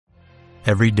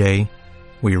Every day,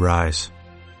 we rise,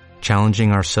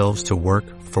 challenging ourselves to work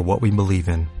for what we believe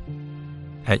in.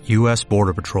 At U.S.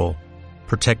 Border Patrol,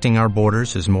 protecting our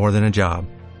borders is more than a job.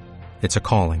 It's a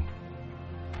calling.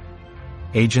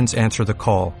 Agents answer the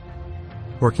call,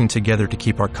 working together to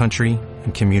keep our country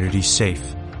and communities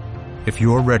safe. If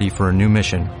you're ready for a new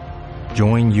mission,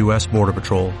 join U.S. Border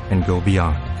Patrol and go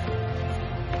beyond.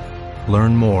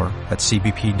 Learn more at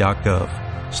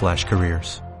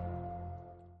cbp.gov/careers.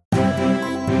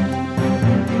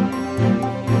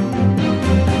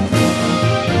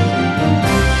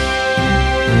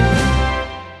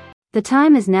 The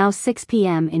time is now 6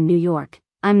 p.m. in New York.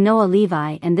 I'm Noa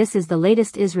Levi and this is the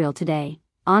latest Israel Today,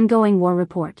 ongoing war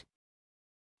report.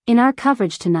 In our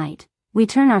coverage tonight, we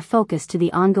turn our focus to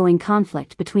the ongoing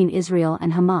conflict between Israel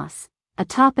and Hamas, a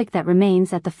topic that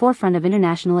remains at the forefront of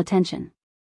international attention.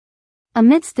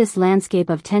 Amidst this landscape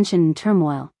of tension and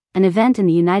turmoil, an event in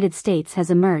the United States has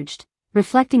emerged,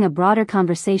 reflecting a broader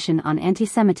conversation on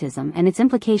antisemitism and its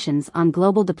implications on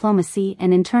global diplomacy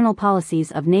and internal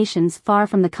policies of nations far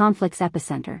from the conflict's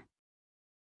epicenter.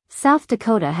 South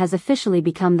Dakota has officially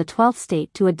become the 12th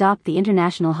state to adopt the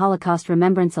International Holocaust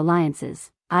Remembrance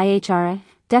Alliance's IHRA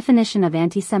Definition of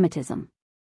Antisemitism.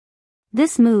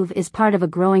 This move is part of a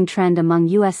growing trend among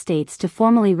U.S. states to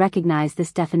formally recognize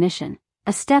this definition,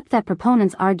 a step that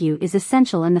proponents argue is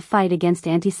essential in the fight against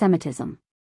antisemitism.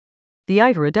 The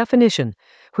IHRA definition,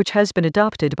 which has been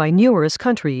adopted by numerous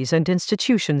countries and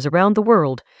institutions around the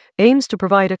world, aims to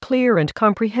provide a clear and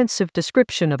comprehensive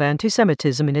description of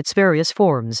antisemitism in its various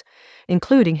forms,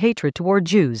 including hatred toward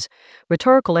Jews,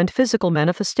 rhetorical and physical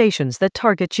manifestations that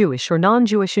target Jewish or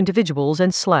non-Jewish individuals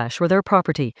and / or their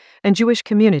property, and Jewish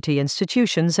community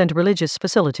institutions and religious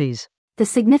facilities. The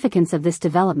significance of this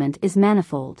development is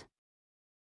manifold.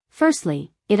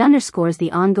 Firstly, it underscores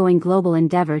the ongoing global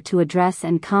endeavor to address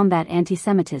and combat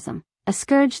antisemitism, a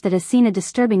scourge that has seen a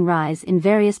disturbing rise in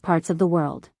various parts of the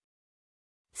world.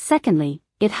 Secondly,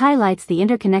 it highlights the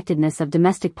interconnectedness of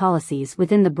domestic policies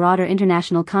within the broader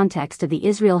international context of the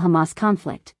Israel-Hamas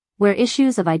conflict, where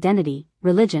issues of identity,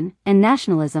 religion, and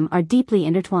nationalism are deeply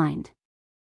intertwined.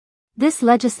 This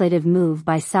legislative move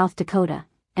by South Dakota,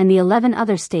 and the 11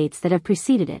 other states that have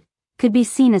preceded it, could be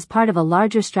seen as part of a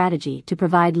larger strategy to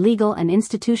provide legal and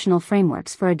institutional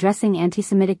frameworks for addressing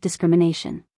anti-Semitic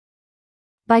discrimination.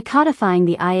 By codifying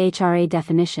the IHRA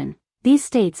definition, these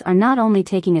states are not only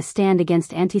taking a stand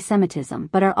against anti-Semitism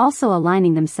but are also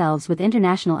aligning themselves with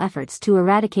international efforts to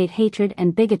eradicate hatred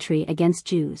and bigotry against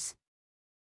Jews.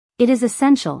 It is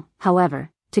essential, however,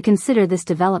 to consider this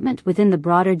development within the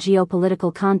broader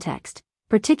geopolitical context,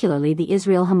 particularly the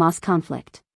Israel-Hamas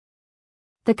conflict.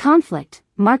 The conflict,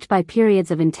 marked by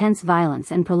periods of intense violence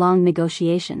and prolonged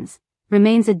negotiations,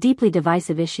 remains a deeply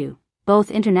divisive issue, both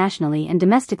internationally and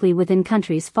domestically within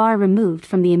countries far removed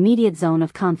from the immediate zone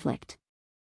of conflict.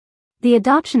 The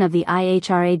adoption of the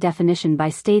IHRA definition by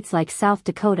states like South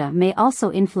Dakota may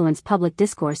also influence public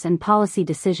discourse and policy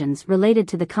decisions related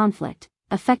to the conflict,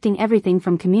 affecting everything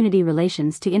from community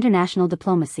relations to international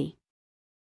diplomacy.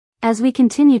 As we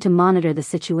continue to monitor the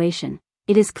situation,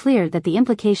 it is clear that the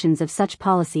implications of such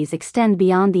policies extend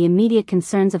beyond the immediate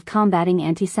concerns of combating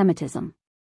antisemitism.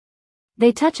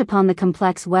 They touch upon the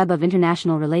complex web of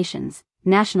international relations,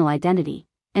 national identity,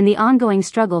 and the ongoing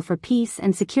struggle for peace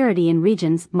and security in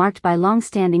regions marked by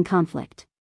long-standing conflict.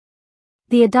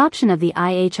 The adoption of the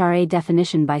IHRA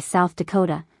definition by South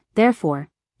Dakota, therefore,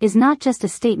 is not just a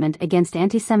statement against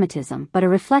antisemitism but a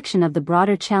reflection of the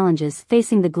broader challenges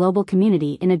facing the global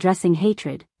community in addressing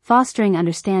hatred, fostering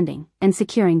understanding, and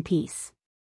securing peace.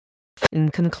 In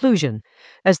conclusion,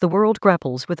 as the world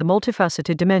grapples with the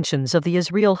multifaceted dimensions of the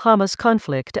Israel-Hamas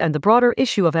conflict and the broader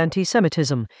issue of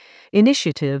antisemitism,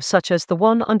 initiatives such as the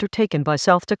one undertaken by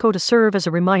South Dakota serve as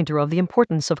a reminder of the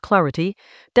importance of clarity,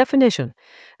 definition,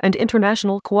 and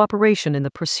international cooperation in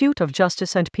the pursuit of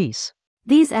justice and peace.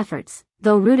 These efforts,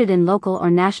 though rooted in local or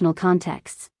national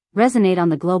contexts, resonate on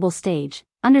the global stage,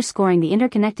 underscoring the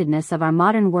interconnectedness of our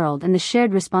modern world and the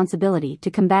shared responsibility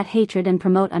to combat hatred and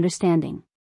promote understanding.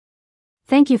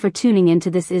 Thank you for tuning in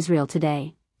to this Israel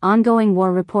Today, ongoing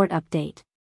war report update.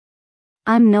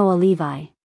 I'm Noa Levi.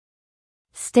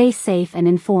 Stay safe and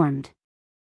informed.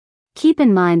 Keep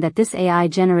in mind that this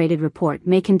AI-generated report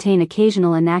may contain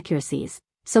occasional inaccuracies,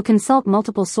 so consult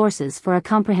multiple sources for a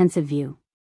comprehensive view.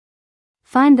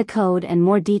 Find the code and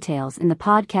more details in the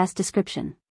podcast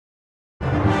description.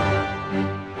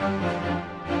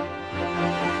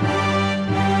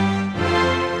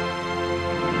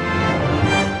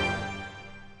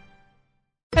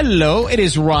 Hello, it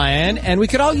is Ryan, and we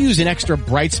could all use an extra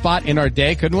bright spot in our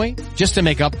day, couldn't we? Just to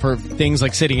make up for things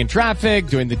like sitting in traffic,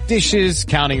 doing the dishes,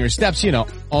 counting your steps, you know,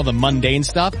 all the mundane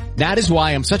stuff. That is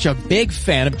why I'm such a big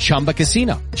fan of Chumba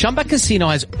Casino. Chumba Casino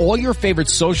has all your favorite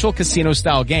social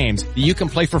casino-style games that you can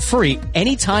play for free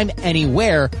anytime,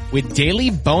 anywhere with daily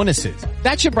bonuses.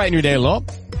 That should brighten your day a little.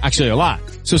 Actually, a lot.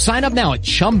 So sign up now at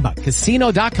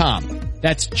ChumbaCasino.com.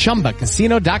 That's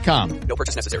ChumbaCasino.com. No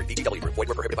purchase necessary. VGW Group. Void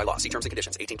where prohibited by law. See terms and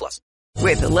conditions. 18+.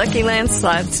 With the Lucky Land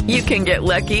Slots, you can get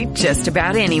lucky just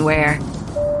about anywhere.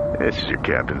 This is your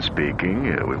captain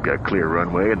speaking. We've got clear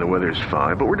runway and the weather's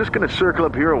fine, but we're just going to circle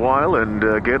up here a while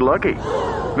and get lucky.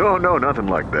 No, nothing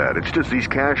like that. It's just these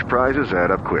cash prizes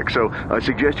add up quick. So I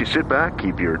suggest you sit back,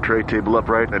 keep your tray table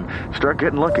upright, and start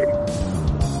getting lucky.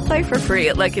 Play for free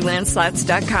at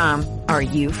LuckyLandSlots.com. Are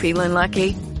you feeling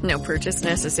lucky? No purchase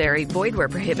necessary. Void where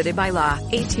prohibited by law.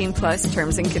 18+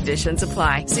 terms and conditions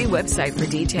apply. See website for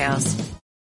details.